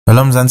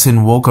Hello Mzansi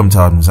and welcome to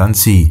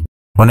Mzansi.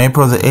 On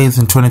April the 8th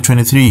in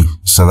 2023,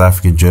 South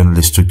African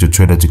journalist took to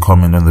Twitter to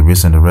comment on the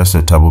recent arrest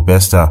of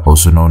Thabo,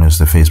 also known as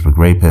the Facebook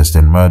rapist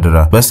and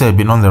murderer. Bester had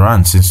been on the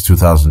run since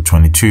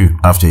 2022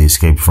 after he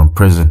escaped from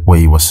prison where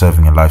he was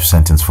serving a life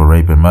sentence for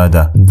rape and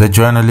murder. The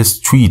journalist's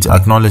tweet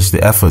acknowledged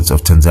the efforts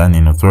of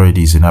Tanzanian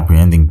authorities in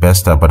apprehending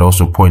Bester, but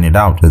also pointed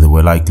out that there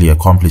were likely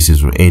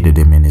accomplices who aided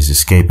him in his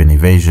escape and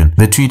evasion.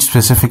 The tweet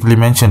specifically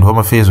mentioned Home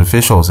Affairs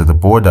officials at the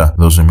border,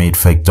 those who made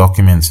fake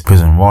documents,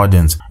 prison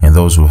wardens, and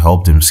those who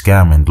helped him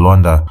scam and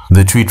launder.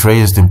 The tweet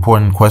raised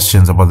important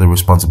questions about the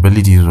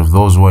responsibilities of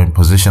those who are in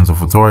positions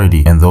of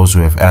authority and those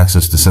who have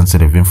access to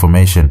sensitive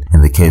information.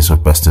 In the case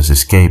of Bester's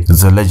escape,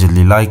 it's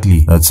allegedly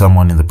likely that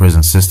someone in the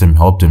prison system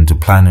helped him to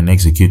plan and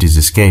execute his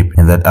escape,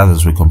 and that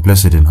others were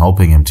complicit in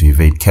helping him to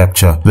evade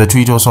capture. The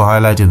tweet also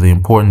highlighted the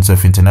importance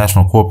of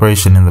international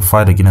cooperation in the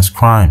fight against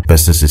crime.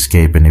 Bester's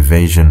escape and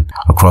evasion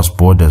across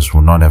borders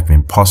would not have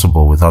been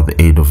possible without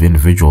the aid of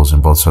individuals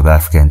in both South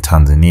Africa and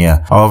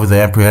Tanzania. However,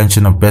 the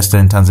apprehension of Bester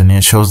in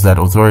Tanzania shows that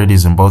authorities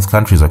in both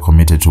countries are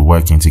committed to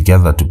working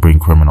together to bring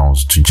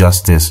criminals to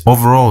justice.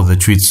 Overall, the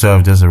tweet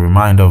served as a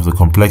reminder of the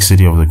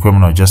complexity of the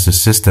criminal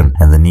justice system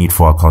and the need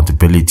for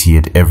accountability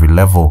at every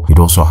level. It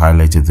also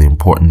highlighted the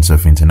importance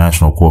of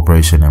international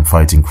cooperation in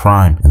fighting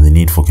crime and the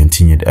need for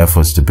continued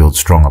efforts to build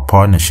stronger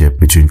partnership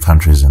between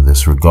countries in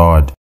this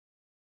regard.